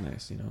of like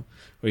nice,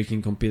 where you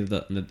can compete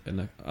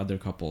in other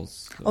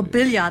couples. Or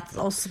billiard is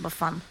also super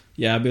fun.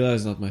 Yeah, billiard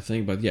is not my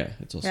thing, but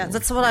it's also. Yeah,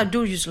 that's what I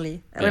do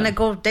usually. When I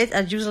go date,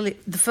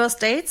 the first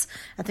dates,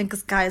 I think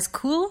this guy is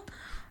cool.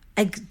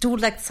 I do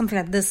like something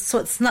like this, so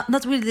it's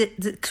not really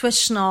the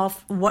question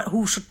of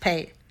who should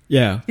pay.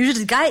 Yeah.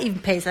 Usually the guy even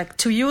pays like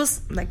 2 euros,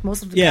 like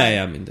most of the guys.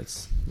 Yeah, I mean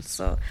that's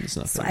so.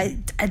 Not so I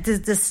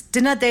did this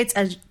dinner dates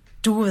I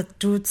do with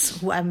dudes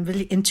who I'm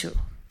really into.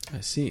 I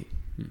see.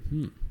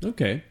 Mm-hmm.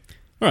 Okay.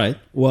 All right.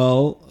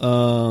 Well,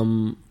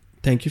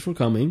 thank you for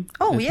coming.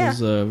 Oh, it was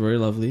very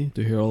lovely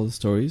to hear all the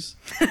stories.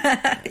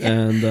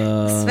 And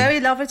it's very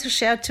lovely to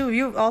share too.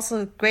 You're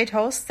also a great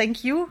host.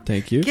 Thank you.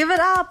 Thank you. Give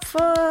it up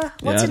for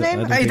what's your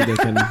name? I don't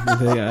think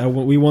they can.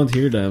 We won't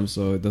hear them,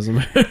 so it doesn't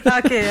matter.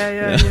 Okay.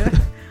 Yeah.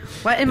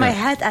 Well, in my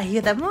head, I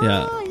hear them. Oh,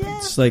 yeah.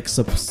 It's like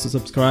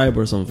subscribe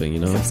or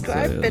something,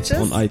 Subscribe, bitches.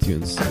 On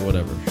iTunes or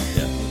whatever.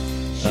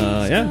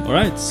 Yeah. All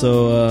right.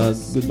 So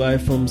goodbye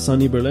from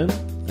sunny Berlin,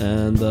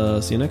 and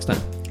see you next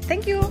time.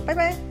 Thank you.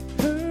 Bye.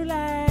 Her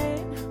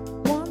light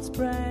once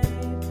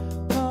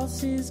bright,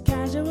 pulses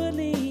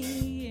casually.